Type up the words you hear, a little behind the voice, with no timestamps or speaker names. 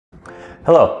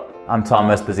Hello, I'm Tom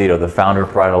Esposito, the founder of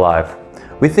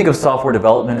BridalLive. We think of software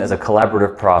development as a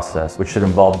collaborative process which should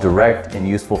involve direct and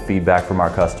useful feedback from our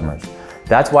customers.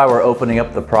 That's why we're opening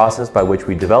up the process by which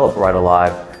we develop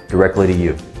BridalLive directly to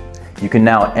you. You can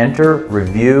now enter,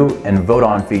 review, and vote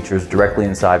on features directly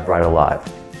inside BridalLive.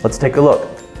 Let's take a look.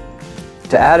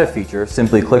 To add a feature,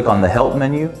 simply click on the Help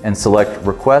menu and select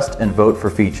Request and Vote for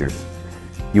Features.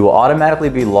 You will automatically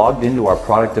be logged into our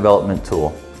product development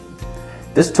tool.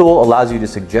 This tool allows you to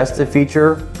suggest a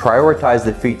feature, prioritize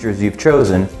the features you've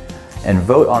chosen, and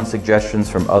vote on suggestions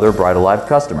from other BridalLive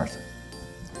customers.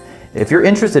 If you're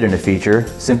interested in a feature,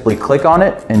 simply click on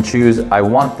it and choose I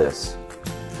want this.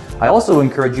 I also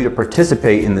encourage you to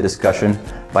participate in the discussion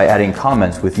by adding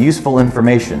comments with useful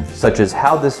information, such as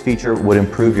how this feature would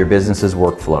improve your business's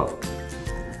workflow.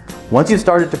 Once you've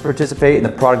started to participate in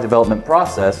the product development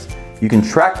process, you can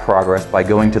track progress by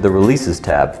going to the Releases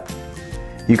tab.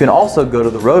 You can also go to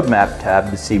the Roadmap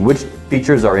tab to see which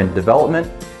features are in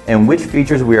development and which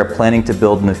features we are planning to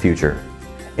build in the future.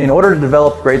 In order to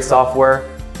develop great software,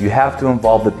 you have to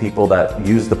involve the people that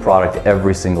use the product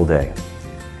every single day.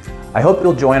 I hope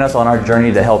you'll join us on our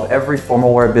journey to help every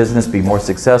formal wear business be more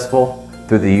successful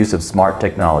through the use of smart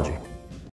technology.